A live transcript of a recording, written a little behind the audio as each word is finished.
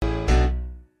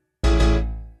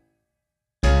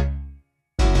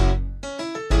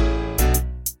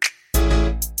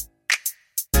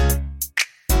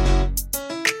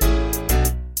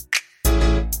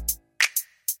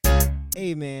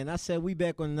Hey man, I said we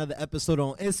back on another episode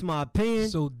on It's My Opinion.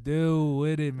 So deal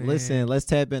with it, man. Listen, let's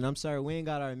tap in. I'm sorry we ain't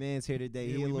got our mans here today.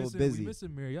 Yeah, He a we little missing, busy. We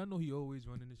missing Mary. Y'all know he always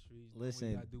running the streets.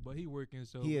 Listen, but he working,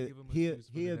 so he we a, give him he a, excuse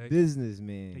for he a the day.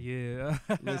 businessman. Yeah.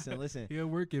 Listen. He a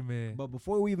working man. But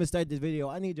before we even start this video,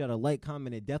 I need y'all to like,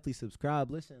 comment, and definitely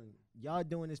subscribe. Listen, y'all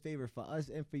doing this favor for us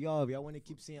and for y'all. If y'all want to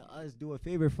keep seeing us do a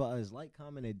favor for us, like,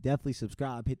 comment, and definitely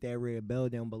subscribe. Hit that red bell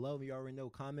down below. You already know.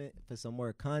 Comment for some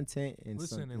more content and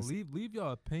Listen, and leave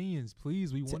y'all opinions,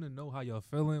 please. We want to know how y'all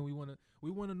feeling. We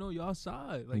want to know y'all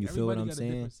side. Like You feel what everybody I'm got saying?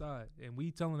 a different side, and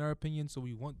we telling our opinion. So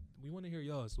we want to hear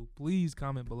y'all. So please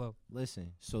comment below.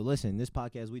 Listen, this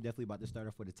podcast, we definitely about to start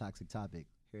off with a toxic topic.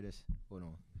 Hear this? Hold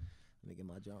on. Let me get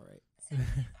my jaw right. I'm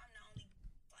not only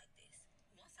like this.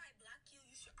 Once I block you,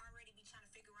 you should already be trying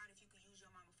to figure out if you could use your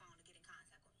mama phone to get in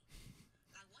contact with me.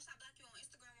 Like, once I block you on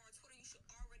Instagram or Twitter, you should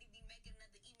already be making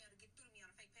another email to get through to me on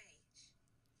a fake page.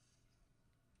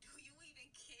 Do you even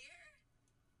care?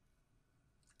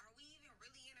 Are we even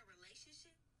really in a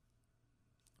relationship?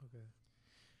 Okay.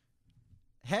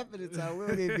 Half of the time, we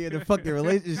don't even be in a fucking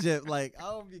relationship. Like, I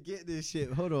don't be getting this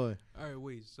shit. Hold on. All right,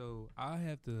 wait. So I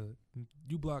have to.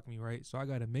 You block me, right? So I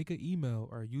gotta make an email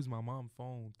or use my mom's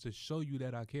phone to show you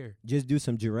that I care. Just do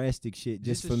some Jurassic shit just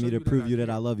Just to for me show to you that prove I you that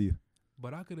care. I love you.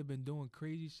 But I could have been doing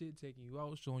crazy shit, taking you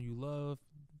out, showing you love,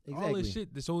 all Exactly. this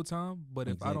shit this whole time. But if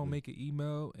I Exactly. don't make an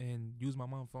email and use my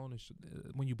mom's phone,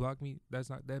 and when you block me,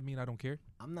 that mean I don't care.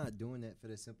 I'm not doing that for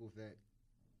the simple fact.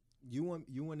 You want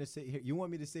to sit here? You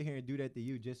want me to sit here and do that to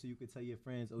you just so you could tell your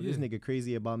friends, "Oh, this Yeah. nigga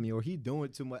crazy about me," or he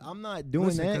doing too much? I'm not doing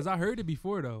Listen, that. because I heard it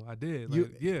before though. I did. You-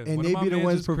 Like, yeah, and one they of my be the mans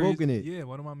ones is crazy. provoking it. Yeah,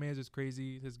 one of my mans is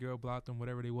crazy. His girl blocked him,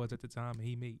 whatever they was at the time, and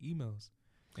he made emails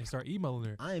and start emailing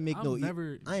her. I ain't make I'm no.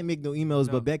 never. I ain't make no emails,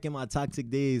 No. but back in my toxic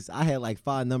days, I had like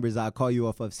 5 numbers I call you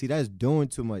off of. See, that's doing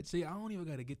too much. See, I don't even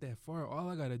gotta get that far. All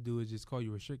I gotta do is just call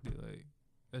you restricted. Like,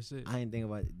 that's it. I ain't think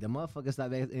about it. The motherfucker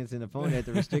stopped answering the phone at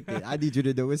the restricted. I need you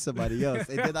to do it with somebody else.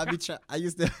 And then I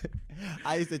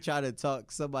used to try to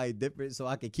talk somebody different so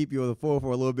I could keep you on the phone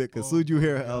for a little bit. Cause soon you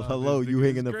hear hello, you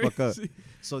hanging the fuck up.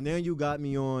 So now you got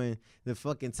me on the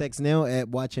fucking Text Now app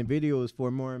watching videos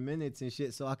for more minutes and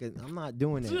shit. So I'm not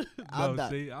doing that. I'm No,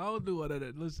 not. see, I don't do all of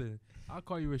that. Listen, I'll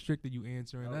call you restricted, you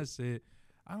answering. That's it.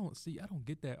 I don't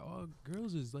get that. All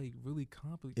girls is like really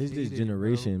complicated. It's just bro.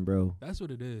 generation, bro. That's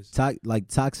what it is.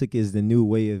 Toxic is the new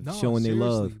way of No, showing their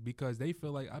love. seriously, because they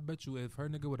feel like, I bet you if her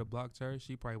nigga would have blocked her,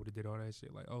 she probably would have did all that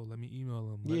shit. Like, oh, let me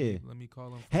email him. Let me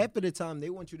call him. Half of the time they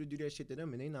want you to do that shit to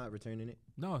them and they not returning it.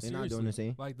 No, They're seriously. not doing the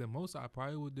same. Like, the most I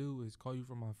probably would do is call you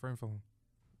from my friend phone.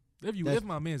 That's- If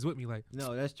my man's with me, like,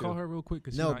 No, that's true. call her real quick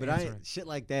because No, she's not but answering. I ain't shit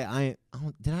like that. I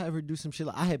don't. Did I ever do some shit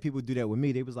like? I had people do that with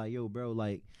me. They was like, "Yo, bro,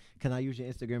 like, can I use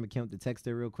your Instagram account to text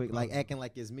her real quick?" Like acting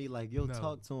like it's me. Like, yo, No.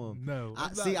 talk to him. No.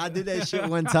 I did that shit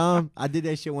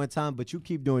one time. But you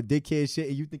keep doing dickhead shit,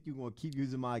 and you think you gonna keep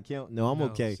using my account? No, I'm No,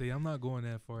 okay. See, I'm not going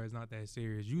that far. It's not that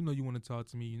serious. You know you want to talk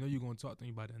to me. You know you're going to talk to me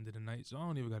by the end of the night. So I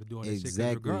don't even got to do all that shit. 'Cause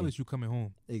Exactly. regardless, you coming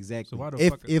home. Exactly. So why the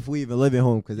fuck- if we even live at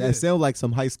home, because Yeah. that sound like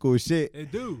some high school shit,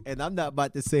 It do. and I'm not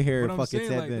about to sit here But and I'm fucking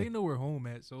saying, tap like, in. they know we're home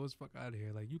at, so it's fuck out of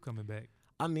here. Like, you coming back.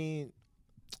 I mean,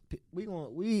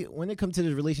 when it comes to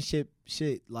this relationship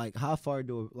shit, like how far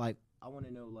do like I want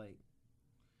to know like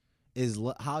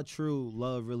how true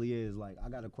love really is. Like I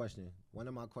got a question. One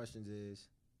of my questions is,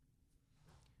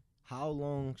 how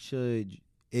long should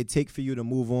it take for you to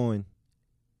move on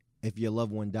if your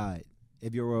loved one died?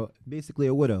 If you're basically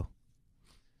a widow.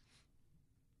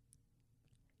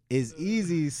 It's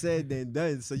easy said than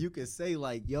done. So you could say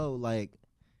like, yo, like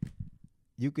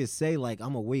you could say like, I'm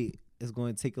gonna wait. It's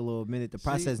going to take a little minute to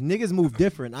process. Niggas move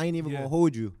different. I ain't even Yeah. gonna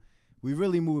hold you. We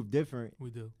really move different. We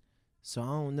do. So I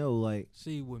don't know. Like,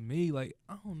 See, with me, like,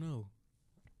 I don't know.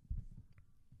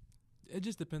 It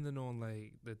just depending on,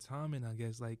 like, the timing, I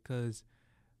guess. Like, because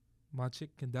my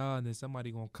chick can die and then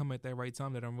somebody going to come at that right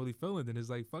time that I'm really feeling. Then it's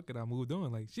like, fuck it, I moved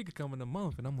on. Like, she could come in a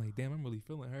month and I'm like, damn, I'm really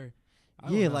feeling her. I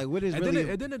don't yeah, know. like what is And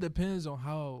really? then it depends on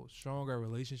how strong our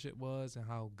relationship was and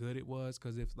how good it was.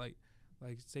 Because if, like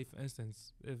say for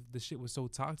instance, if the shit was so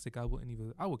toxic, I would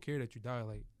care that you die.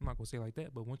 Like, I'm not gonna say like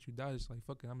that, but once you die, it's like,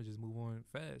 fuck it, I'm gonna just move on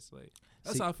fast. Like,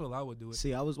 that's See- how I feel I would do it.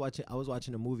 See, I was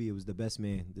watching a movie. It was The Best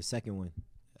Man, the second one.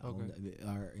 Okay.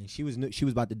 And she was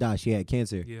about to die. She had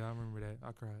cancer. Yeah, I remember that.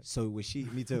 I cried. So when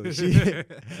me too.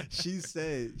 She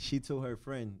said she told her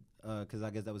friend, because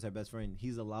I guess that was her best friend,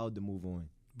 he's allowed to move on.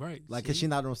 Right. Like, cause see? she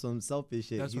not on some selfish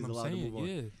shit. That's He's what I'm allowed to saying. move on.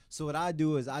 Yeah. So what I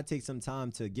do is I take some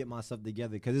time to get myself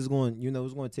together, because it's going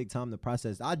to take time to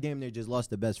process. I damn near just lost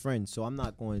the best friend, so I'm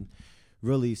not going to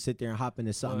really sit there and hop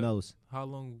into something But else. How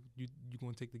long you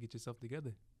gonna take to get yourself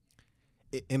together?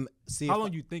 See, How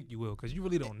long you think you will? Because you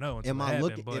really don't know. Until am it I happen,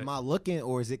 looking? but Am I looking,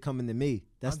 or is it coming to me?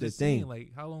 That's I'm the just thing. saying,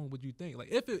 like, how long would you think? Like,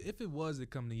 if it was to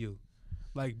come to you,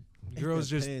 like, It girls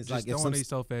just depends. Like, if throwing some-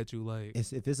 themselves at you, like,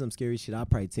 If it's some scary shit, I'll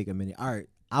probably take a minute. All right,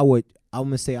 I'm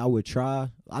gonna say I would try.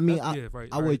 I mean, yeah, right,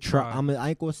 I would try. I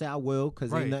ain't gonna say I will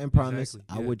because Right, ain't nothing promised.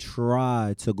 exactly, I yeah. would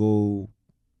try to go.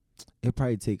 It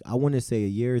probably take. I want to say a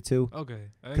year or two Okay,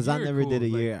 because I never did a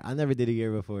like, year. I never did a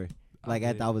year before. Like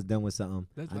after did. I was done with something.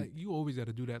 That's I- like you always got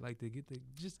to do that, like to get the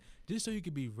just so you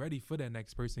can be ready for that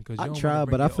next person. Because I try,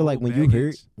 but I feel like when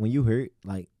you hurt,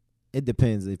 like it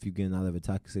depends if you getting out of a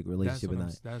toxic relationship or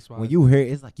not. That's why When you hurt,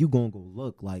 it's like you gonna go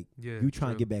look like yeah, you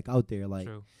trying to true, get back out there. Like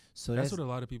true. so That's that's what a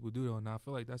lot of people do though. And I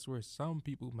feel like that's where some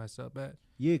people mess up at.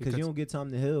 yeah, because you because- don't get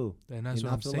time to heal. And that's And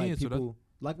what I I'm feel saying. like So that, people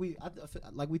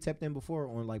like we tapped in before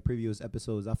on like previous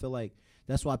episodes. I feel like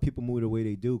that's why people move the way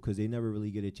they do because they never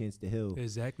really get a chance to heal.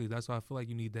 exactly. That's why I feel like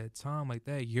you need that time, like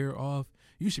that year off.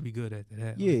 You should be good at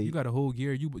that. Yeah. Like, you got a whole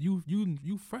year.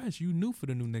 You fresh. You new for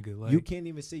the new nigga. Like You can't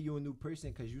even say you're a new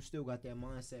person because you still got that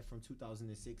mindset from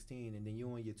 2016, and then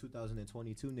you and your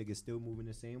 2022 niggas still moving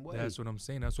the same way. that's what I'm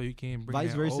saying. That's why you can't bring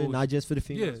Vice that versa, old, not just for the yeah,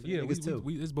 females, for the yeah. niggas too.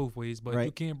 It's both ways, but you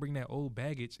Right. can't bring that old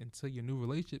baggage into your new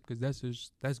relationship because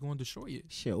that's going to destroy it.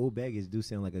 Shit, old baggage do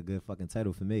sound like a good fucking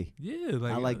title for me. Yeah,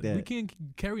 like I like We that. can't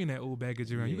keep carrying that old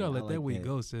baggage around. You Yeah, gotta I let like that weight that.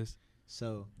 go, sis.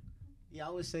 So, yeah,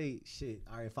 I would say shit.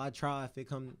 All right, if I try, if it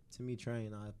come to me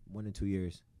trying, 1 or 2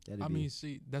 years. That'd I be, mean,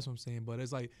 see, that's what I'm saying. But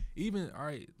it's like, even, all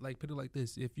right, like, put it like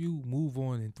this. If you move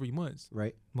on in 3 months,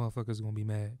 right. motherfuckers gonna be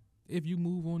mad. If you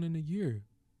move on in a year,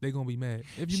 they gonna be mad.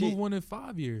 If you Shit. move on in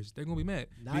 5 years, they're gonna be mad.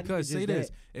 Not even Because, say just this,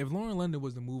 that. if Lauren London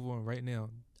was to move on right now,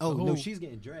 Oh the no, whole- she's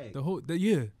getting dragged.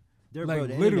 yeah. They're, Like, bro,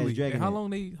 the literally. internet's dragging And how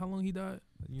it. long he died?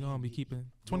 You know, I'll be keeping No,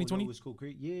 2020. it was Cool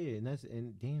Creek. Yeah,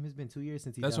 and damn, it's been 2 years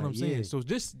since he That's died. what I'm saying. Yeah. So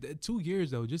just 2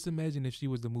 years though. Just imagine if she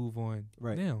was to move on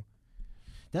Right. now.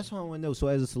 That's what I want to know. So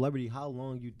as a celebrity, how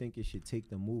long you think it should take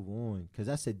to move on? Because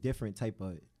that's a different type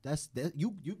of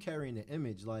you carrying the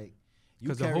image like you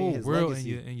Because the carrying whole his world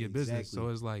legacy. in your business. So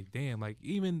Exactly. it's like, damn, like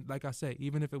even like I said,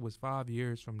 even if it was 5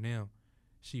 years from now,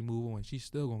 she move on, she's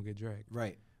still gonna get dragged.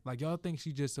 Right. Like y'all think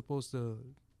she just supposed to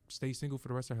stay single for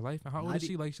the rest of her life? And how old is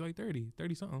she? Like she's like 30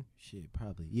 something. Shit,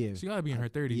 probably. Yeah. She gotta be in her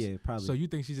 30s. Yeah, probably. So you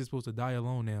think she's just supposed to die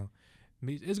alone now?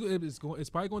 It's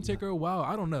probably gonna take her a while.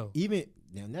 I don't know. Even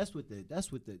now, that's what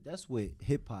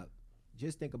hip hop.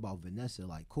 Just think about Vanessa,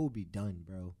 like Kobe done,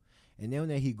 bro. And now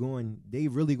that he going, they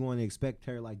really going to expect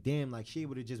her, like, damn, like she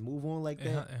able to just move on like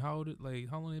that, And how old?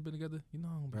 How long they been together? You know,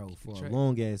 I don't be bro, keeping for track. a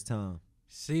long ass time.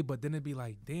 See, but then it'd be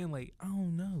like, damn, like I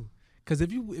don't know. Cause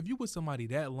if you with somebody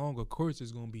that long, of course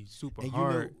it's gonna be super And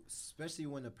hard. you know, especially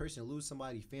when a person lose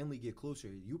somebody, family get closer.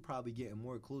 You probably getting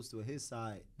more close to his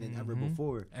side than ever Mhm.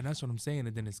 before. And that's what I'm saying.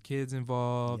 And then there's kids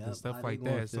involved Yep, and stuff how they like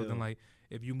gonna that. So feel? then, like,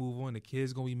 if you move on, the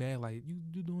kids gonna be mad. Like,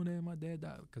 you doing that? My dad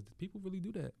died. Because people really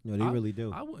do that. No, they I- really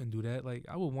do. I wouldn't do that. Like,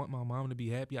 I would want my mom to be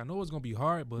happy. I know it's gonna be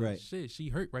hard, but Right. shit, she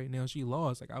hurt right now. She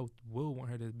lost. Like, I will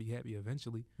want her to be happy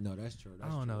eventually. No, that's true. I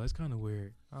don't know. It's kind of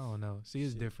weird. I don't know. See,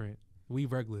 it's Shit. different. We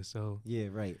regular, so Yeah,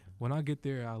 right. when I get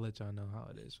there, I'll let y'all know how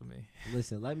it is for me.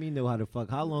 Listen, let me know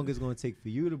how long it's gonna take for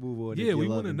you to move on. if Yeah, your we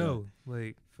love want to is know. done.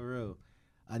 Like, For real.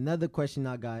 Another question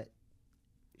I got: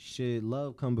 should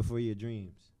love come before your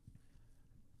dreams?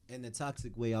 In the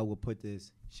toxic way, I would put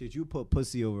this: should you put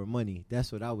pussy over money?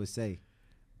 That's what I would say.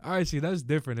 all right, see, that's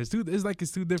different. It's two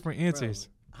different answers.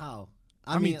 Bro, how?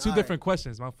 I mean, two all different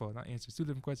questions. My fault, not answers. Two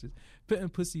different questions. Putting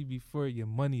pussy before your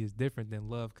money is different than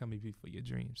love coming before your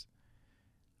dreams,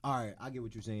 All right, I get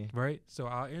what you're saying. right? So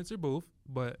I'll answer both.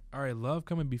 But all right, love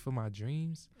coming before my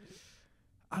dreams.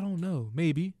 I don't know.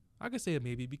 Maybe I could say it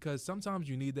maybe because sometimes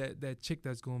you need that chick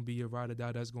that's gonna be your ride or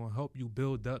die. That's gonna help you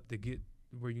build up to get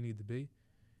where you need to be.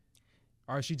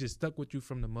 Or she just stuck with you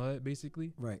from the mud,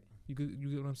 basically. Right. You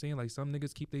get what I'm saying? Like some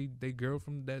niggas keep they girl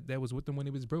from that was with them when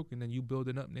it was broke, and then you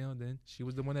building up now. Then she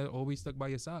was the one that always stuck by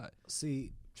your side.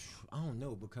 See, I don't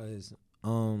know because,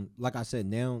 like I said,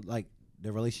 now like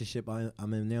the relationship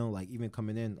I'm in now, like even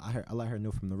coming in, I let her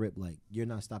know from the rip, like you're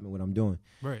not stopping what I'm doing.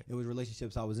 Right. It was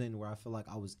relationships I was in where I feel like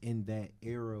I was in that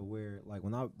era where, like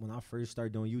when I first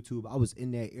started doing YouTube, I was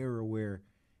in that era where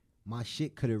my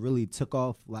shit could have really took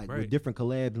off, like Right. with different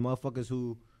collabs, motherfuckers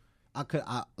who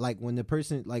I like when the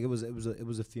person like it was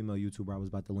a female YouTuber I was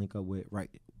about to link up with, right?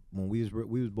 When we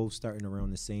was both starting around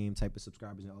the same type of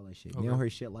subscribers and all that shit. Okay. Now her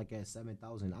shit like at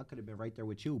 7,000, I could have been right there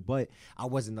with you, but I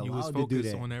wasn't You was allowed to do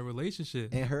focused that. on that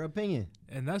relationship, In her opinion,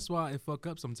 and that's why it fuck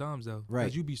up sometimes though. Right.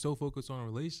 Because you be so focused on a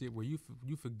relationship where you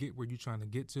forget where you trying to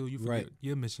get to. You forget Right.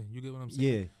 your mission. You get what I'm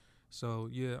saying? yeah. So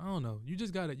yeah, I don't know. You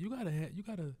just gotta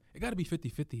it gotta be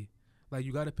 50-50. Like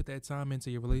you got to put that time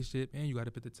into your relationship, and you got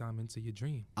to put the time into your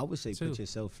dream. I would say too. put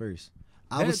yourself first.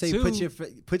 I That would say too.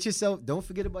 put yourself. Don't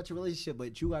forget about your relationship,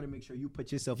 but you got to make sure you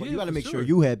put yourself. Yeah, You got to for make sure. sure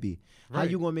you happy. How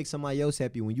Right. you gonna make somebody else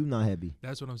happy when you not happy?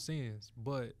 That's what I'm saying.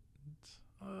 But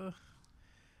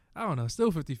I don't know.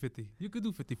 Still 50-50. You could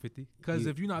do 50-50. Because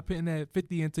Yeah. if you're not putting that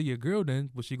 50 into your girl, then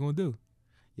what's she gonna do?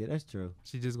 Yeah, that's true.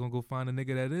 She just gonna go find a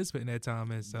nigga that is putting that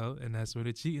time in, so, and that's where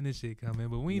the cheating and shit come in.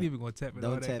 But we ain't No. even gonna tap into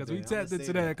all Don't that tap because we in. tapped I'ma into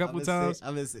say that a couple times.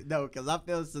 I'm gonna say no, because I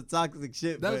feel some toxic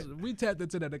shit. That's but we tapped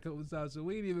into that a couple times, so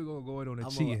we ain't even gonna go in on the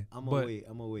I'm cheating. gonna But wait.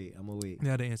 I'm gonna wait.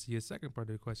 now to answer your second part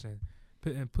of the question,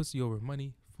 putting pussy over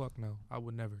money, fuck no, I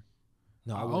would never.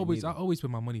 No, I wouldn't always either.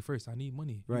 put my money first. I need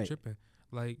money. You Right. tripping?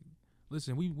 Like,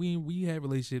 listen, we have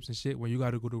relationships and shit where you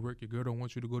got to go to work. Your girl don't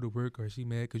want you to go to work, or she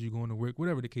mad because you going to work.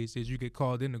 Whatever the case is, you get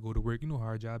called in to go to work. You know how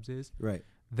our jobs is. Right.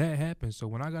 That happens. So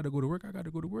when I got to go to work, I got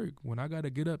to go to work. When I got to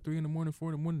get up 3 in the morning,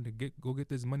 4 in the morning to go get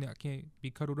this money, I can't be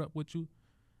cuddled up with you.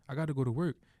 I got to go to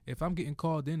work. If I'm getting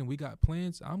called in and we got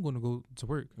plans, I'm going to go to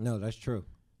work. No, that's true.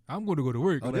 I'm going to go to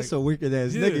work. Oh, Like, this a wicked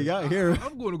ass nigga. Y'all hear him?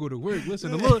 I'm going to go to work.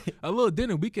 Listen, a little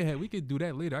dinner we could do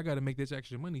that later. I got to make this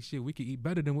extra money. Shit, we could eat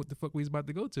better than what the fuck we was about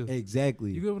to go to.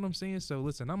 Exactly. You get what I'm saying? So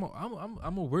listen, I'm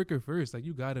a worker first. Like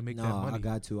you got to make that No, money. I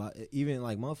got to. Even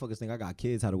like motherfuckers think I got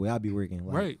kids. How the way I be working?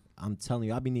 Like, Right. I'm telling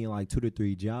you, I be needing like 2 to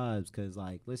 3 jobs. Cause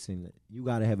like, listen, you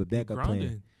gotta have a backup plan.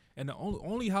 Grinding. And the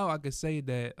only how I could say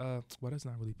that, well, that's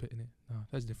not really putting it. No,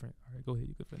 that's different. All right, go ahead.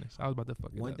 You can finish. I was about to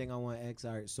fuck it One up. thing I want to ask,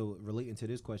 all right, so relating to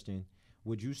this question,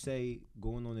 would you say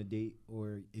going on a date,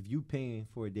 or if you paying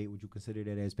for a date, would you consider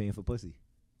that as paying for pussy?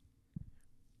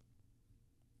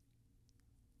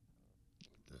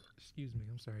 Excuse me.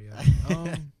 I'm sorry,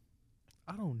 y'all.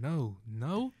 I don't know.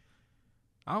 No,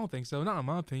 I don't think so. Not in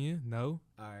my opinion. No.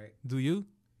 All right, Do you?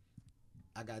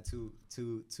 I got two.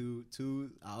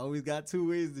 I always got 2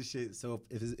 ways to shit. So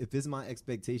if it's my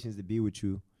expectations to be with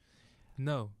you,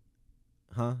 No.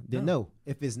 huh? Then No. no.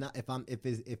 If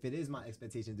it is my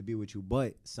expectation to be with you,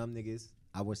 but some niggas,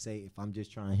 I would say if I'm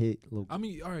just trying to hit little. I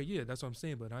mean, all right, yeah, that's what I'm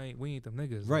saying. But we ain't them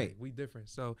niggas. Right. Like, we different.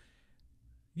 So.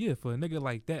 Yeah, for a nigga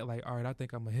like that, like, all right, I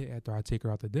think I'm gonna hit after I take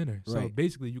her out to dinner. So Right.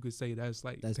 basically, you could say that's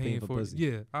like That's paying paying for for it. pussy.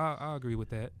 Yeah, I agree with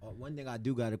that. One thing I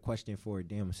do got a question for.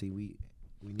 Damn, see, we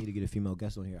need to get a female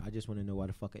guest on here. I just want to know why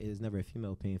the fuck it is never a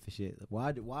female paying for shit.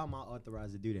 Why am I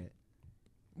authorized to do that?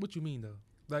 What you mean though?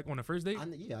 Like on the first date? I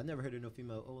never heard of no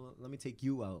female. Oh, let me take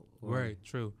you out. Or, Right,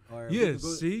 true. Or we Yeah, could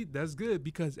go- see, that's good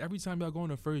because every time y'all go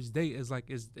on a first date, it's like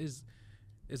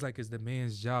it's the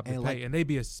man's job to And pay, like- and they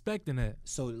be expecting that.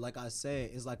 So like I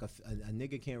said, it's like a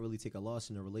nigga can't really take a loss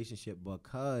in a relationship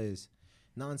because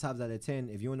 9 times out of 10,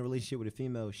 if you're in a relationship with a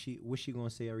female, what's she gonna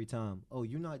say every time? Oh,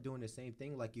 you're not doing the same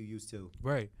thing like you used to.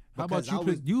 Right. How Because about I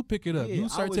was- you pick it up? Yeah, You I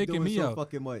start was taking doing me so out.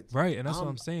 fucking much. Right, and that's what I'm-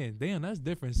 I'm saying. Damn, that's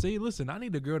different. See, listen, I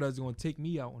need a girl that's gonna take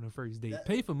me out on the first date. That-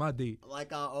 Pay for my date.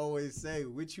 Like I always say,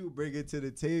 what you bring it to the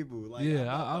table? Like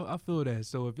Yeah, I feel that.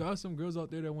 So if y'all some girls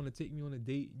out there that want to take me on a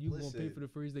date, you gonna pay Listen. for the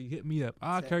first date, hit me up.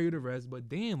 I'll Te- carry the rest. But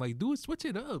damn, like switch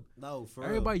it up. no, for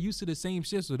Everybody used to the same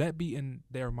shit, so that be in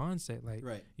their mindset. Like,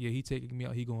 real. Right. yeah, he taking me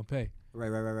out, he gonna pay.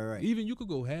 Right. Even you could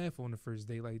go half on the first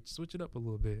date, like switch it up a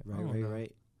little bit. I don't know.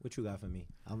 Right. What you got for me?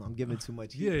 I'm giving too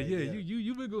much. heat Yeah, right yeah. there.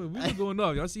 You been going. We been going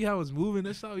off. Y'all see how it's moving?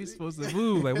 That's how we supposed to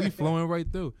move. Like we flowing right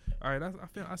through. All right.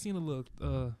 I seen a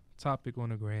little topic on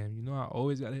the gram. You know, I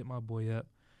always gotta hit my boy up.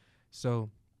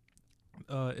 So,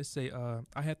 it say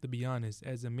I have to be honest.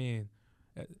 As a man,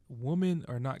 women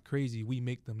are not crazy. We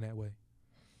make them that way.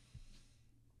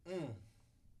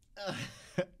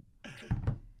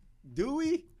 Do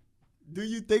we? Do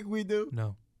you think we do?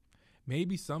 No.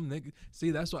 Maybe some niggas.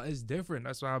 See, that's why it's different.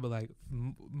 That's why I be like,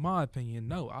 my opinion,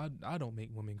 no, I don't make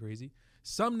women crazy.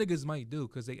 Some niggas might do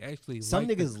because they actually Some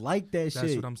like niggas like that That's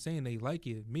shit. what I'm saying. They like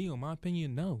it. Me, on my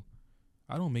opinion, no.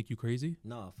 I don't make you crazy.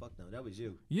 Nah, fuck no. That was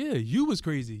you. Yeah, you was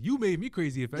crazy. You made me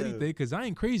crazy, if Dude. anything, because I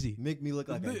ain't crazy. Make me look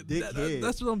like a Th- dickhead.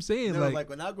 That's what I'm saying. No, like,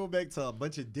 when I go back to a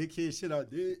bunch of dickhead shit I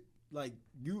did, like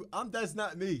that's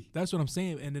not me. that's what I'm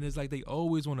saying. And then it's like they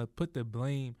always want to put the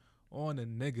blame on a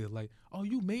nigga. Like, oh,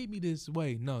 you made me this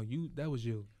way. No, that was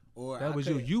you. Or That I was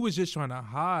you. could've- You was just trying to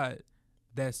hide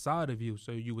that side of you.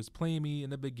 So you was playing me in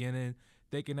the beginning,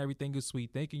 thinking everything is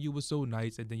sweet, thinking you was so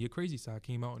nice, and then your crazy side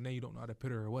came out, and then you don't know how to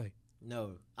put her away.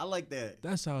 No, I like that.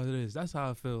 That's how it is. That's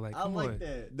how I feel. Like, I come like on.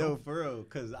 that. No, for real.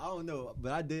 Cause I don't know,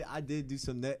 but I did do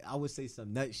some nut. I would say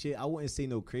some nut shit. I wouldn't say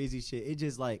no crazy shit. It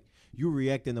just like you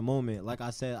react in the moment. Like I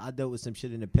said, I dealt with some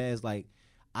shit in the past. Like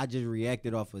I just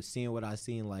reacted off of seeing what I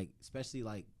seen. Like especially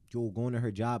like going to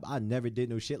her job. I never did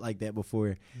no shit like that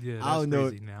before. Yeah, that's I don't know,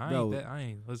 crazy. Now, bro. I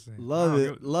ain't listening.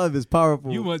 Love is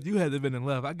powerful. You had to been in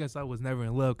love. I guess I was never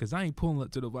in love because I ain't pulling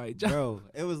up to the white job. Bro,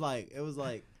 it was like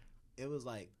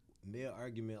mid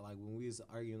argument, like when we was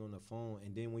arguing on the phone,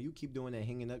 and then when you keep doing that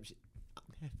hanging up shit,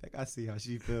 in fact, I see how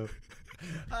she feel.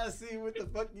 I see what the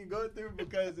fuck you go through,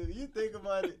 because if you think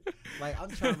about it, like I'm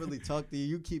trying to really talk to you,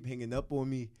 you keep hanging up on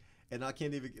me, and I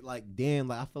can't even, like, damn,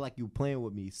 like I feel like you playing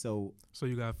with me. So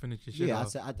you gotta finish your shit. yeah,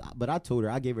 off. but I told her,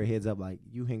 I gave her a heads up, like,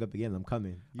 you hang up again, I'm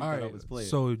coming. You All thought I right. was playing.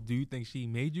 So do you think she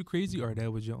made you crazy, or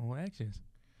that was your own actions?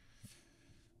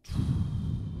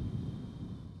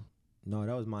 No,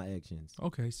 that was my actions.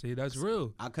 Okay, see, that's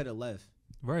real. I could have left.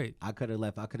 Right. I could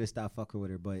have stopped fucking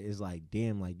with her, but it's like,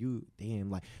 damn, like,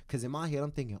 cause in my head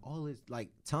I'm thinking all this, like,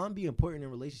 time be important in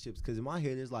relationships, cause in my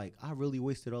head it's like I really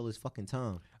wasted all this fucking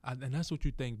time. And that's what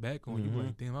you think back on. You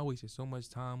like, damn, I wasted so much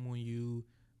time on you,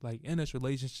 like in this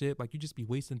relationship. Like you just be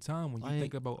wasting time when you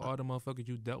think about all the motherfuckers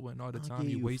you dealt with and all the time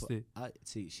you wasted.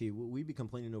 We be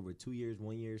complaining over 2 years,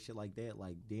 1 year, shit like that.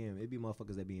 Like, damn, it be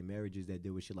motherfuckers that be in marriages that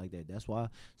deal with shit like that. That's why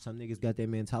some niggas got that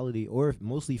mentality, or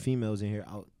mostly females in here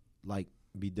out like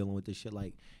be dealing with this shit.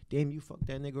 Like, damn, you fuck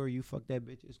that nigga or you fuck that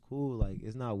bitch, it's cool. Like,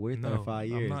 it's not worth that 5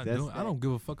 years. I don't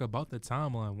give a fuck about the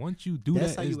timeline. Once you do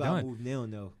that's that, how it's you gotta done. move now,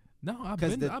 though. No,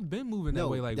 I've been moving that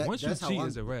way. Like, once you cheat,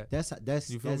 it's a wrap. That's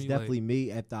definitely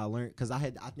me after I learned, because I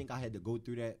think I had to go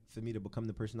through that for me to become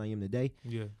the person I am today.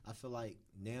 Yeah. I feel like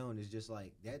now it's just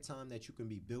like that time that you can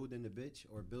be building the bitch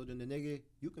or building the nigga,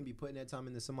 you can be putting that time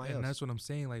into somebody else. And that's what I'm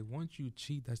saying. Like, once you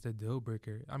cheat, that's the deal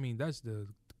breaker. I mean, that's the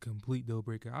complete deal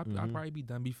breaker. I'll probably be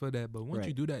done before that. But once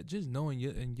you do that, just knowing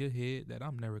in your head that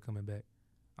I'm never coming back.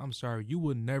 I'm sorry. You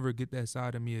will never get that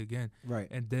side of me again. Right.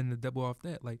 And then to double off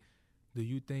that, like, do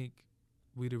you think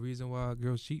we the reason why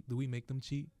girls cheat? Do we make them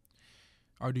cheat?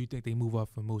 Or do you think they move off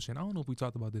emotion? I don't know if we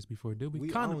talked about this before. Did we?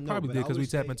 Kind of probably did, because we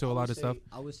tap into a lot of stuff.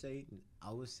 I would say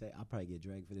I'll probably get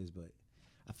dragged for this, but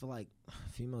I feel like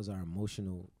females are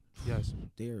emotional. Yes.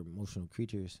 They're emotional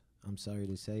creatures. I'm sorry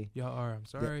to say. Y'all are. I'm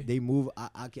sorry. They move.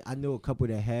 I know a couple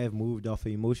that have moved off of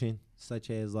emotion, such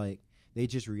as like they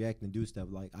just react and do stuff.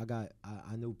 Like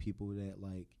I know people that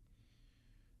like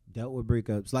dealt with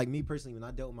breakups. Like me personally, when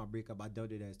I dealt with my breakup, I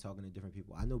dealt it as talking to different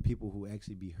people. I know people who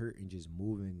actually be hurt and just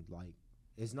moving. Like,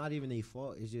 it's not even their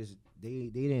fault. It's just they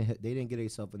didn't get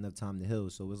themselves enough time to heal.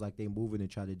 So it's like they moving and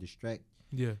try to distract.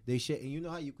 Yeah. They shit. And you know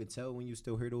how you can tell when you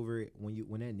still hurt over it,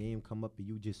 when that name come up and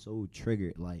you just so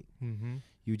triggered, like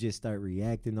you just start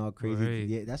reacting all crazy. Right.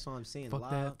 Yeah, that's what I'm saying. Fuck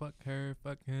that, fuck her,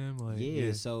 fuck him. Like,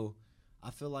 yeah. So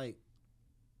I feel like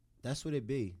that's what it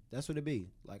be.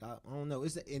 Like I don't know.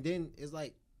 And then it's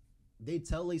like they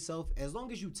tell themselves, as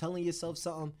long as you telling yourself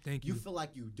something, you feel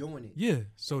like you doing it. Yeah.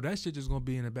 So that shit just gonna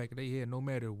be in the back of their head. No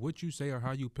matter what you say or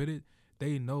how you put it,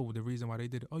 they know the reason why they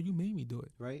did it. Oh, you made me do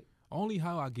it. Right. Only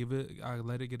how I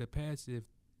let it get a pass if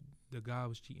the guy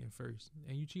was cheating first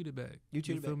and you cheated back. You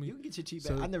cheated back. You can get your cheat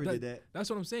back. I never did that. That's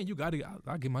what I'm saying. You gotta.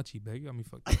 I'll get my cheat back. You got me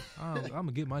fucked up. I'm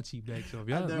gonna get my cheat back. So if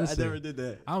y'all I never did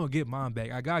that. I'm gonna get mine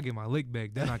back. I gotta get my lick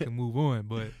back. Then I can move on.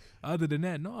 But other than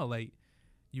that, no. Like,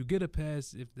 you get a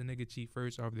pass if the nigga cheat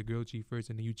first or if the girl cheat first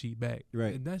and then you cheat back.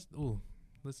 Right. And that's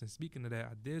listen. Speaking of that,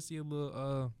 I did see a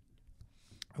little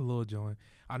joint.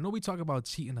 I know we talk about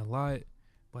cheating a lot,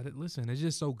 but listen, it's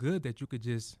just so good that you could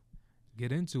just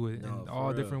get into it in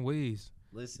all different ways.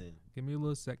 Listen, give me a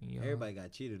little second, y'all. Everybody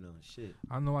got cheated on. Shit.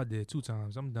 I know I did 2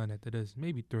 times. I'm done after this.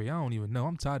 Maybe 3. I don't even know.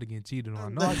 I'm tired of getting cheated on. I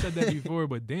know I said that before,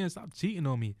 but damn, stop cheating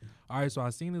on me. All right, so I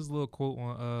seen this little quote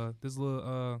on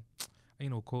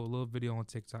quote, a little video on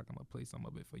TikTok. I'm gonna play some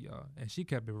of it for y'all. And she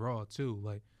kept it raw too.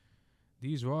 Like,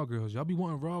 these raw girls, y'all be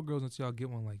wanting raw girls until y'all get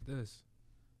one like this.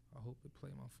 I hope it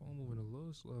play. My phone moving a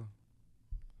little slow.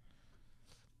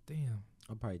 Damn.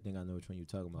 I probably think I know which one you're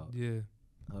talking about. Yeah.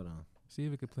 Hold on. See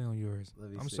if it could play on yours.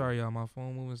 I'm see. Sorry, y'all. My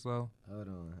phone moving slow. Hold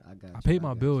on. I paid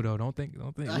my bill though. Don't think.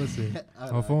 Listen,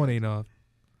 my phone ain't off.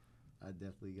 I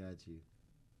definitely got you.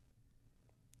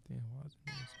 Damn. Why is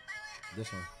it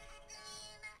this one?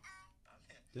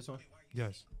 This one?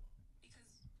 Yes.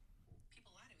 Because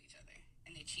people lie to each other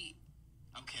and they cheat.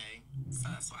 Okay. So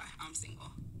that's why I'm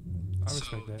single. I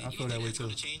respect that. I feel that way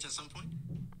too. Going to change at some point?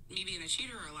 Me being a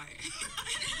cheater or a liar?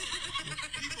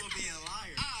 People being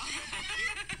liars. Oh.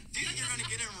 Do you think you're going to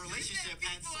get in a relationship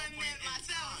at some point in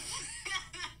time?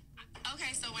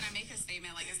 Okay, so when I make a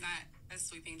statement, like, it's not a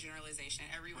sweeping generalization.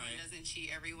 Everyone doesn't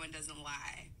cheat. Everyone doesn't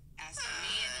lie. As for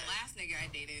me and the last nigga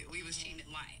I dated, we was cheating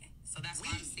and lying. So that's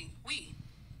why I'm seeing.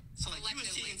 So like you was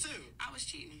cheating too? I was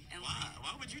cheating and lying.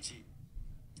 Why would you cheat?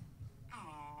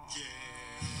 Oh.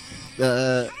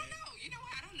 Yeah. I don't know. You know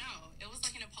what? I don't know. It was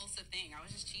like an impulsive thing. I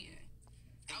was just cheating.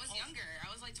 I was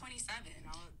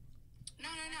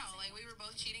like we were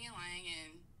both cheating and lying,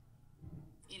 and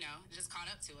it just caught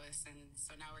up to us, and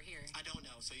so now we're here. I don't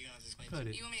know, so you're gonna have to explain Cut to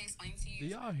it. me. You want me to explain to Do you?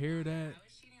 y'all hear that? I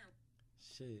was cheating or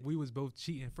Shit. We was both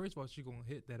cheating. First of all, she gonna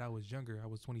hit that I was younger. I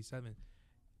was 27.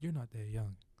 You're not that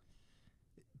young.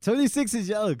 26 is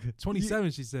young.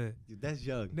 27, she said. That's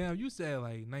young. Now you said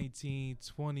like 19,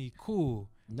 20, cool.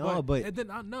 No, but and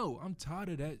then I know I'm tired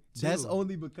of that. Too. that's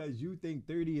only because you think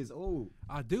 30 is old.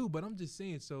 I do, but I'm just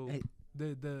saying. So Hey.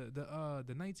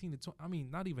 the 19 to 20. I mean,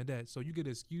 not even that. So you get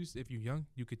an excuse if you're young,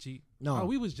 you could cheat. No. Oh,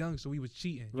 we was young, so we was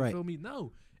cheating. You Right. feel me?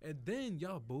 No. And then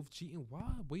y'all both cheating. Why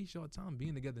waste your time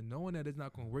being together, knowing that it's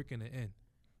not gonna work in the end?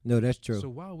 No, that's true. So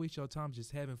why waste your time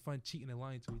just having fun, cheating and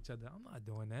lying to each other? I'm not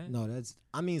doing that. No, that's.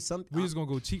 I mean, We just gonna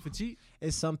go cheat for cheat.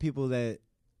 it's some people that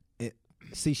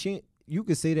see. You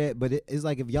could say that, but it's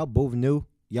like if y'all both knew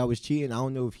y'all was cheating. I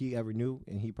don't know if he ever knew,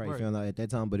 and he probably Right. found out at that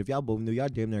time. But if y'all both knew, y'all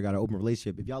damn near got an open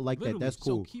relationship. If y'all like Literally, that, that's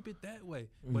cool. So keep it that way.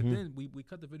 But Mhm. then we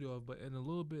cut the video off. But in a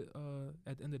little bit,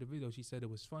 at the end of the video, she said it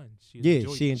was fun. She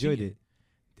She enjoyed cheating. it.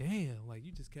 Damn, like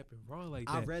you just kept it raw like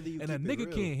that. I'd rather you and keep a nigga it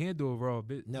real. can't handle a raw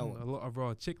bit. No. a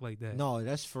raw chick like that. No,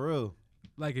 that's for real.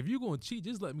 Like if you gonna cheat,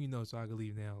 just let me know so I can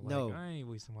leave now. Like, No. I ain't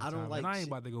wasting my I time. don't like and I ain't shit-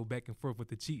 about to go back and forth with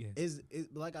the cheating.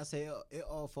 It like I say, it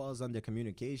all falls under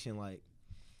communication. Like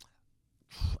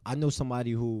I know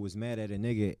somebody who was mad at a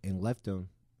nigga and left him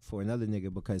for another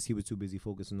nigga because he was too busy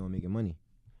focusing on making money,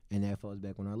 and that falls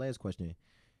back on our last question.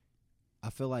 I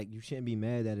feel like you shouldn't be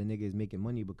mad that a nigga is making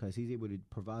money because he's able to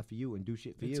provide for you and do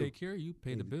shit for They you. take care of you,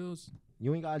 pay the Ex- bills.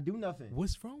 You ain't gotta do nothing,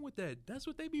 What's wrong with that? That's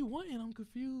what they be wanting. I'm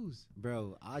confused.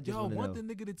 bro. I just Y'all want to want know.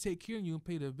 the nigga to take care of you and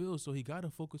pay the bills, so he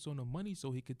gotta focus on the money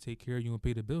so he could take care of you and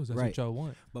pay the bills. That's Right. what y'all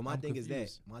want. But my I'm thing is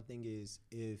confused. my thing is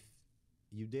if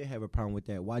you did have a problem with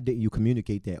that, why didn't you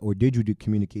communicate that, or did you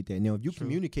communicate that? Now, if you True.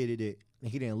 communicated it and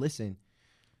he didn't listen,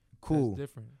 That's cool.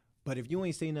 different. But if you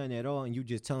ain't say nothing at all and you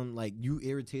just tell him like you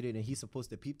irritated and he's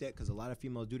supposed to peep that, because a lot of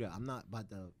females do that. I'm not about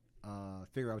to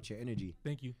figure out your energy.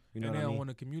 Thank you. You know and what they I don't mean? want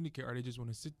to communicate, or they just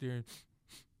want to sit there.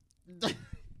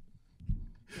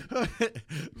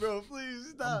 Bro, please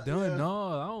stop. I'm done.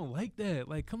 No, I don't like that.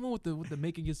 Like, come on with the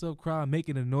making yourself cry,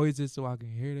 making the noises so I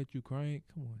can hear that you crying.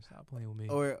 Come on, stop playing with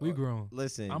me. We grown.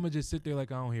 Listen, I'm gonna just sit there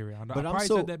like I don't hear it. I But I'm probably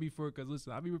so- said that before because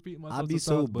listen, I be repeating myself. I'd be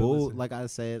so sometimes, but bold. listen. Like I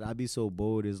said, I'd be so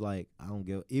bold. It's like I don't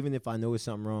give. Even if I know it's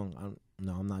something wrong,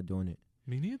 I'm not doing it.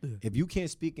 Me neither. If you can't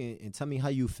speak and tell me how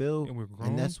you feel, And we're grown.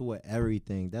 and that's what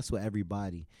everything. That's what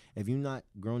everybody. If you're not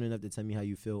grown enough to tell me how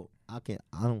you feel, I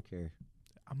don't care.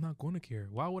 I'm not going to care.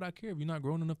 Why would I care if you're not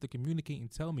grown enough to communicate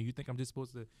and tell me? You think I'm just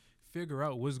supposed to figure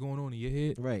out what's going on in your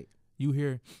head? Right. You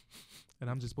hear, and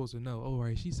I'm just supposed to know. Oh,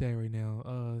 right, she's sad right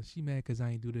now. She mad because I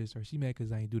ain't do this, or she mad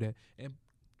because I ain't do that. And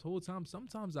the whole time,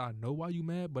 sometimes I know why you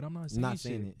mad, but I'm not saying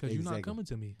saying shit it. because you're not Exactly. coming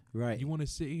to me. Right. You want to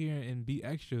sit here and be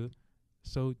extra,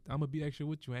 so I'm gonna be extra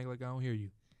with you. Act like I don't hear you.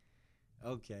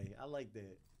 Okay. I like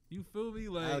that. You feel me?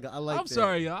 Like I like I'm that.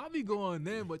 sorry, y'all. I be going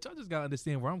there, but y'all just gotta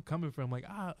understand where I'm coming from. Like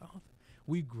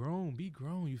we grown, be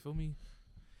grown. You feel me?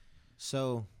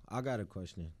 So I got a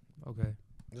question. Okay,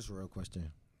 Just a real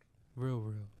question.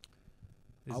 real.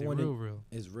 Is I it wanna- real?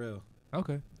 It's real.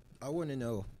 Okay. I want to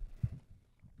know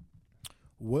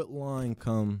what line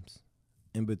comes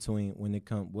in between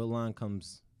what line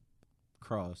comes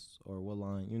cross, or what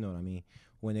line, you know what I mean,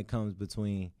 when it comes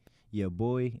between your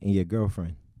boy and your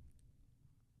girlfriend.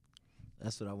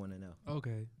 That's what I want to know.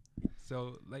 Okay.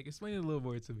 So, like, explain it a little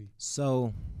more to me.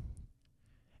 So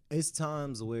it's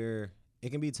times where it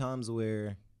can be times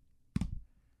where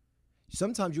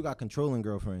sometimes you got controlling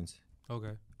girlfriends.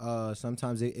 Okay.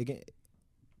 Sometimes it can,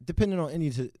 depending on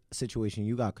any situation,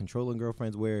 you got controlling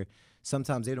girlfriends where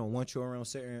sometimes they don't want you around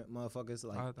certain motherfuckers.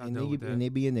 Like, I and, dealt with that. they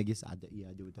be a niggas. I do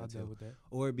with I that dealt too. with that.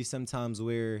 Or it be sometimes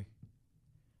where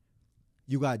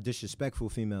you got disrespectful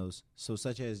females. So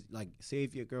such as like, say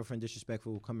if your girlfriend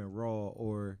disrespectful, coming raw,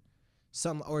 or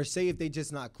some, or say if they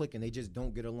just not clicking, they just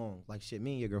don't get along. Like shit,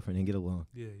 me and your girlfriend didn't get along.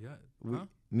 Yeah. We, Huh?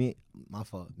 My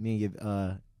fault. Me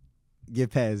and your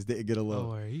past didn't get Oh,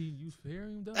 along. are you hear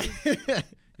him though?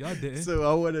 Y'all didn't. So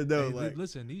I want to know, Hey, like,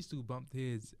 listen, these two bumped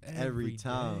heads Every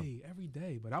time. every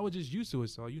day. But I was just used to it,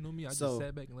 so you know me. I So, just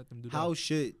sat back and let them do how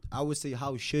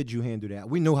that. should you handle that?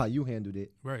 We know how you handled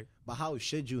it, Right. but how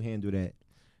should you handle that?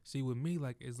 See, with me,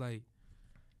 like, it's like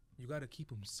you got to keep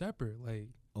them separate. Like,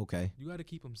 Okay. you got to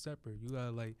keep them separate. You got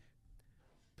to, like,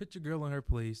 put your girl in her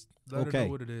place. Let her Okay.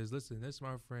 know what it is. Listen, that's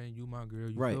my friend. You my girl.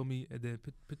 You Right. feel me? And then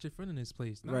put your friend in his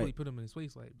place. Not Right. really put him in his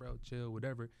place, like, bro, chill,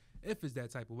 whatever. If it's that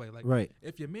type of way. Like, Right.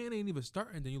 if your man ain't even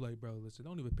starting, then you like, bro, listen,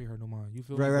 don't even pay her no mind. You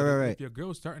feel Right, me? right, But right, if right. If your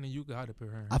girl's starting, then you got to put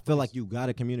her in her I feel place. like you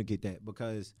gotta communicate that,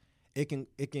 because it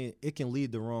can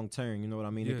lead the wrong turn. You know what I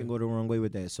mean? It Yeah. can go the wrong way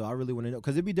with that. So I really want to know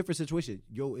because it'd be different situations.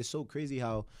 Yo, it's so crazy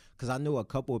how because I know a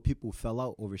couple of people fell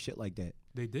out over shit like that,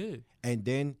 They did. and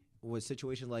then with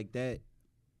situations like that,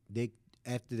 they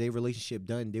after their relationship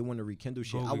done, they want to rekindle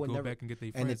shit. I would go never. back and get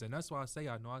their and friends, and that's why I say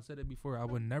I know I said it before. I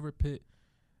would never pit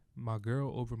my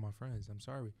girl over my friends. I'm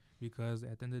sorry, because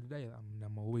at the end of the day,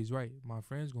 I'm always right. My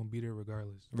friends gonna be there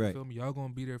regardless. You Right. feel me? Y'all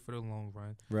gonna be there for the long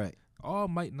run. Right. All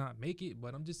might not make it,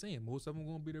 but I'm just saying most of them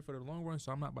gonna be there for the long run.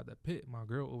 So I'm not about to pit my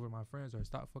girl over my friends or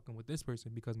stop fucking with this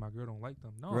person because my girl don't like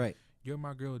them. No, Right. you're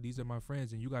my girl. These are my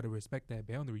friends, and you gotta respect that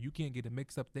boundary. You can't get it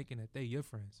mixed up thinking that they your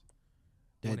friends.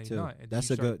 when That they too. not. And then That's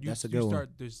you a start- good. you- That's a you good one.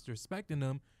 start disrespecting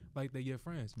them like they your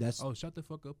friends. That's Oh, shut the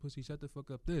fuck up, pussy. Shut the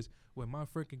fuck up, this. When my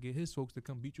friend can get his folks to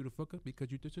come beat you the fuck up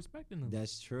because you disrespecting them.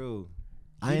 that's true.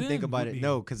 Get I didn't think in about with it. me.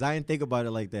 No, because I didn't think about it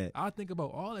like that. I think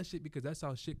about all that shit because that's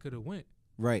how shit could have went.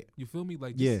 Right. You feel me?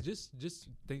 Like, Yeah. just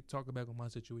talk back on my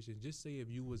situation. Just say if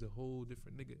you was a whole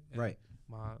different nigga, and Right.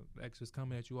 my ex was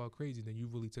coming at you all crazy, then you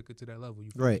really took it to that level. You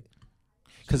feel Right. me?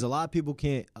 Because a lot of people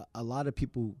can't. A lot of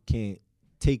people can't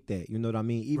take that. You know what I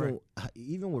mean? Even Right.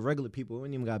 even with regular people, it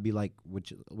don't even gotta be like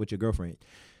with your girlfriend.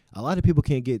 A lot of people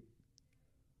can't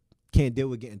deal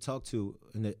with getting talked to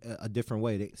in a different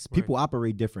way. People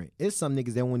operate different. It's some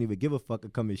niggas that won't even give a fuck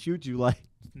and come and shoot you. Like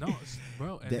No,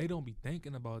 bro, and That- they don't be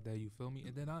thinking about that. You feel me?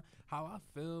 And then how I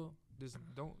feel. This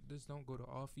don't go to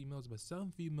all females, but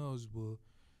some females will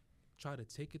try to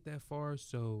take it that far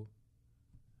so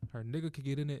her nigga could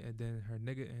get in it, and then her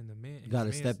nigga and the man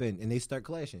gotta step in, and they start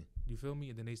clashing. You feel me?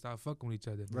 And then they start fucking with each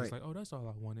other. And Right. It's like, oh, that's all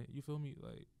I wanted. You feel me?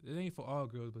 Like, it ain't for all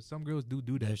girls, but some girls do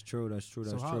that. That's true. That's true.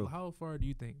 That's so true. how far do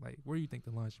you think? Like, where do you think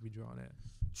the line should be drawn at?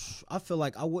 I feel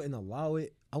like I wouldn't allow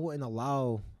it. I wouldn't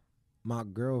allow my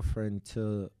girlfriend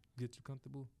to Get you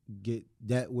comfortable? get.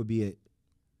 That would be it.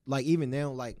 Like even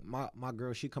now, like my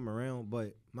girl, she come around,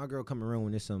 but my girl come around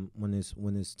when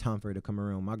it's time for her to come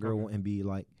around. My girl Okay. wouldn't be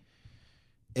like,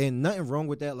 and nothing wrong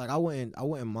with that. Like I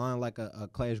wouldn't mind like a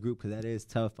class group because that is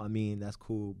tough. I mean that's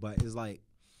cool, but it's like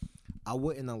I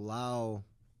wouldn't allow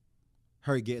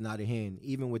her getting out of hand,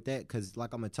 even with that, because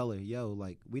like I'm gonna tell her, yo,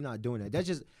 like we not doing that. That's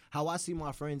just how I see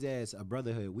my friends as a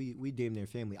brotherhood. We damn near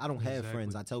family. I don't have friends.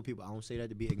 Exactly. I tell people I don't say that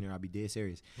to be ignorant. I be dead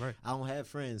serious. Right. I don't have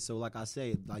friends, so like I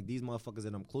say, like these motherfuckers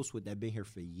that I'm close with that been here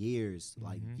for years,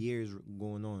 like Mhm. years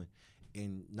going on,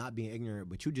 and not being ignorant.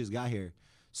 But you just got here,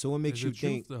 so what makes It's you the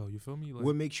truth, think? though? You feel me? Like,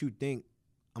 What makes you think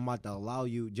I'm about to allow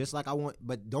you? Just like I want,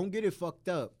 but don't get it fucked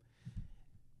up.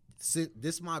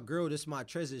 This my girl, this my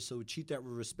treasure, so treat that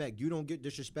with respect. You don't get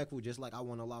disrespectful, just like I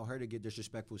want to allow her to get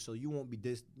disrespectful. So you won't be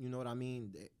you know what I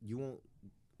mean? You won't,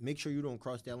 make sure you don't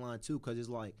cross that line too, because it's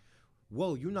like,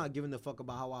 whoa, you're not giving a fuck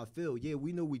about how I feel. Yeah,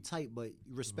 we know we tight, but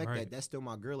respect Right. that. That's still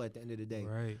my girl at the end of the day.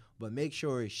 right. But make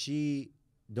sure she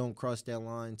don't cross that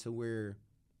line to where,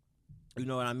 you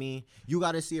know what I mean? You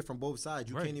got to see it from both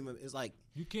sides. You Right. can't even, it's like,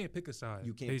 You can't pick a side.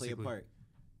 you can't basically. play a part.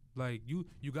 Like you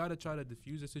gotta try to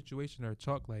diffuse the situation or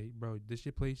talk like, bro, this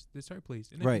your place, this her place.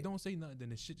 And if Right. you don't say nothing, then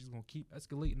the shit just gonna keep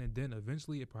escalating, and then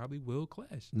eventually it probably will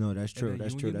clash. No, that's true. And then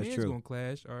That's you true. And your That's man's true. gonna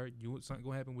clash, or something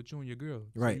gonna happen with you and your girl.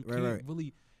 So Right, you right, can't right.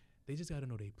 Really, they just gotta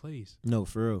know their place. No,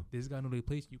 for real. They just gotta know their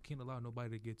place. You can't allow nobody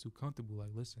to get too comfortable.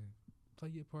 Like, listen, play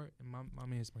your part, and my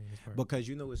man's playing his part. Because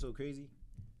you know what's so crazy?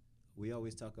 We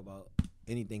always talk about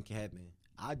anything can happen.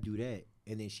 I do that,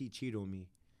 and then she cheat on me.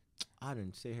 I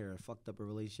done sit here and fucked up a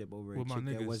relationship over a With my chick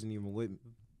that niggas. wasn't even with me.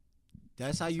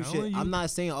 That's how you Telling should. you. I'm not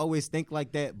saying always think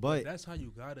like that, but that's how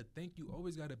you gotta think. You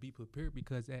always gotta be prepared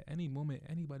because at any moment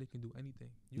anybody can do anything.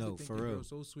 You No, could think for your real. girl's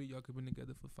so sweet, y'all could been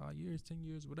together for 5 years, 10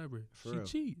 years, whatever. For she real.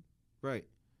 cheat. right.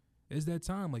 It's that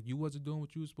time like you wasn't doing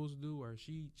what you was supposed to do, or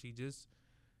she just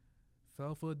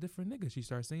fell for a different nigga. She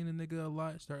started seeing the nigga a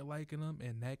lot, start liking him,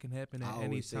 and that can happen at I any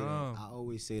always say that. time. I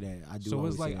always say that. I do. So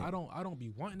always it's like say that. I don't be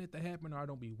wanting it to happen, or I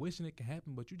don't be wishing it can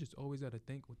happen, but you just always gotta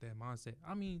think with that mindset.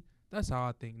 I mean, that's how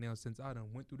I think now. Since I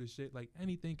done went through this shit, like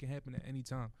anything can happen at any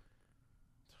time.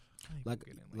 I ain't like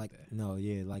gonna get in like that. no,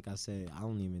 yeah, like I said, I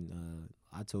don't even.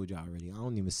 I told you already. I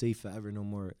don't even say forever no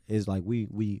more. It's like we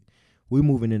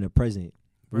moving in the present.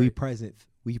 We Right. present.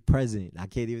 We present. I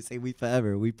can't even say we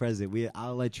forever. We present.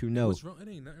 I'll let you know. What's wrong? It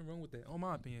ain't nothing wrong with that, on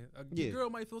my opinion. A Yeah. girl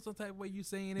might feel some type of way you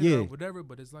saying it Yeah. or whatever,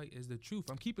 but it's like it's the truth.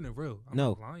 I'm keeping it real. I'm No.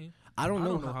 not lying. I don't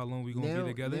know how long we gonna be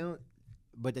together.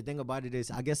 But the thing about it is,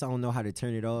 I guess I don't know how to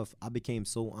turn it off. I became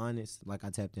so honest, like I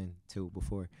tapped into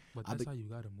before. But I that's be- how you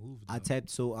gotta move. I though.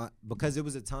 tapped because it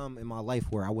was a time in my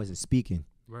life where I wasn't speaking.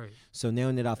 Right. So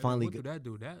now that I And finally what do that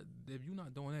do? That if you're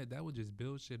not doing that, that would just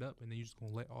build shit up, and then you just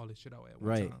gonna let all this shit out at one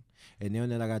Right. time. and now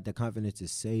that I got the confidence to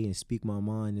say and speak my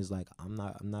mind, is like I'm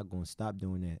not gonna stop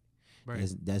doing that. Right.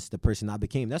 That's the person I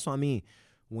became. That's what I mean.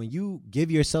 When you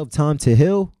give yourself time to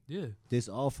heal, Yeah. this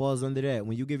all falls under that.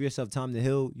 When you give yourself time to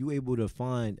heal, you able to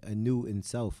find a new in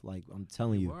self. Like I'm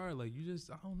telling You you. are like you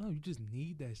just I don't know. You just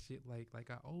need that shit. Like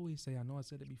I always say. I know I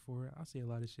said it before. I say a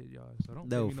lot of shit, y'all. So don't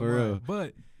No, pay me for no real. mind.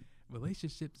 But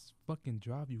relationships fucking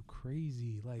drive you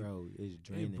crazy. Like Bro, it's it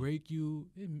draining. break you.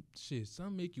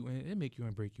 Some make you and it make you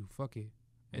and break you. Fuck it.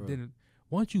 And Bro. then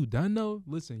once you done though,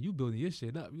 listen, you building your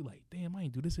shit up. You like, damn, I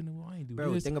ain't do this anymore. I ain't do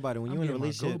Bro, this. think about it. When I'm you in a getting my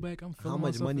relationship, goal back. I'm how feeling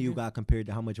much myself money you again. got compared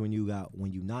to how much money you got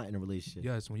when you not in a relationship?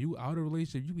 Yes, when you out of a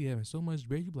relationship, you be having so much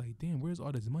bread. You be like, damn, where's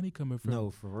all this money coming from? No,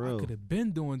 for I real. could have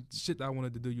been doing shit that I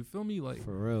wanted to do. You feel me? Like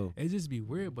For real. it just be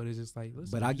weird, but it's just like,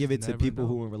 listen. But you I give it just to never people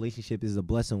know. who in relationship is a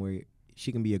blessing where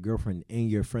she can be a girlfriend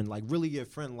and your friend. Like really your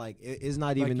friend. Like it's not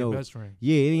like even your no best friend.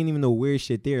 yeah, it ain't even no weird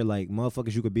shit there. Like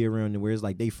motherfuckers you could be around and where it's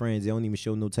like they friends. They don't even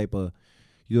show no type of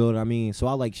you know what I mean? So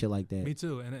I like shit like that. Me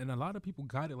too, and a lot of people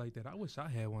got it like that. I wish I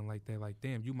had one like that. Like,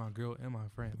 damn, you my girl and my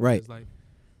friend. Right. Because, like,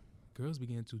 girls be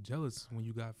getting too jealous when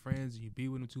you got friends and you be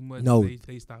with them too much. No.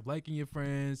 They stop liking your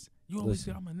friends. You always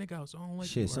Listen. got my nigga out, so I don't like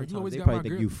Shit, you. Or you sometimes always they got my probably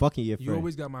think girl. you fucking your You friend.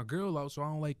 always got my girl out, so I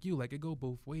don't like you. Like it go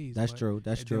both ways. That's but- true.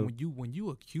 That's and true. then when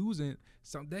you accusing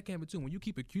some that can't be too. When you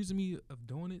keep accusing me of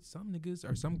doing it, some niggas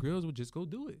or some girls would just go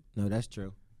do it. No, that's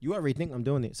true. You already think I'm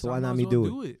doing it, so why Some not might me as well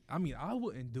do it? I mean, I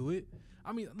wouldn't do it.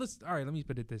 I mean, let me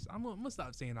put it this. I'm gonna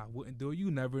stop saying I wouldn't do it.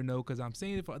 You never know, because I'm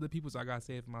saying it for other people, so I gotta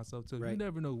say it for myself too. Right. You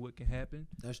never know what can happen,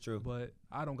 That's true. but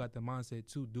I don't got the mindset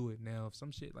to do it. Now, if some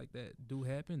shit like that do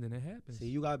happen, then it happens. See,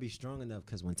 you gotta be strong enough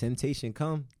because when temptation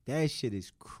come, that shit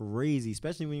is crazy.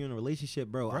 Especially when you're in a relationship,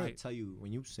 bro. I Right. tell you,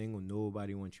 when you single,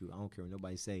 nobody wants you. I don't care what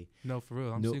nobody say, No, for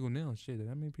real, I'm No. single now. Shit,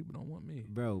 that mean people don't want me.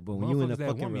 bro. But when you in a Motherfuckers that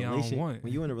fucking want me, I don't relationship, want.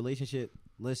 when you in a relationship,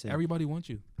 listen, Everybody wants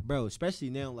you. bro. Especially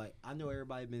now, like I know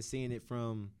everybody been seeing it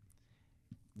from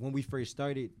when we first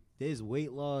started. This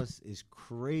weight loss is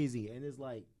crazy, and it's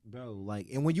like, bro, like,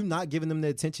 and when you not giving them the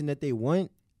attention that they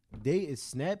want, they is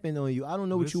snapping on you. I don't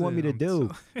know what you want me to do.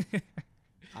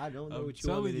 I don't know I'm what you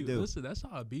want me telling to you, do. listen, that's how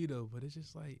I be though. But it's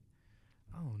just like,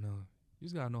 I don't know. You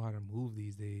just gotta know how to move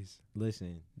these days.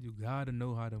 Listen, You gotta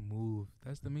know how to move.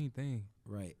 That's the main thing.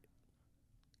 right.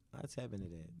 Let's tap into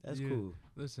that. That's Yeah. cool.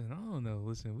 Listen, I don't know.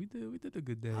 Listen, we did a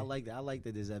good day. I like that. I like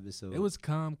that this episode. It was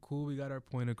calm, cool. We got our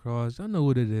point across. I know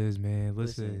what it is, man.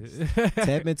 Listen.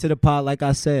 tap into the pod. Like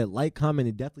I said, like, comment,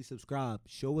 and definitely subscribe.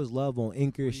 Show us love on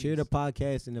Anchor. Share the Please.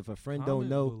 podcast, and if a friend don't Comment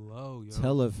know, below, yo.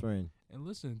 tell a friend. And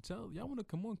listen, tell y'all want to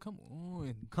come on.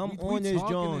 Come We on this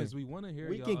talking joint. We want to hear.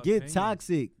 We y'all can get opinions.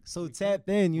 toxic, so We tap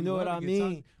can. in. You We know what love I to get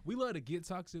mean? toxic. We love to get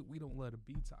toxic. We don't love to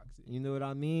be toxic. You know what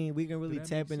I mean? We can really that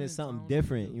tap make into sense? I something don't know if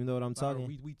different. do. You know what I'm Like,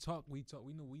 talking? We talk. We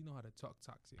know how to talk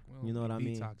toxic. We don't You know what I be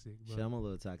mean? Toxic. Shit, But I'm a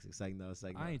little toxic. Psych no,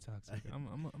 psych no. I ain't toxic.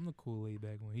 I'm the cool laid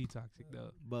back one. He toxic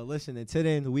though. But listen, until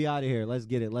then, we out of here. Let's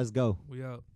get it. Let's go. We out.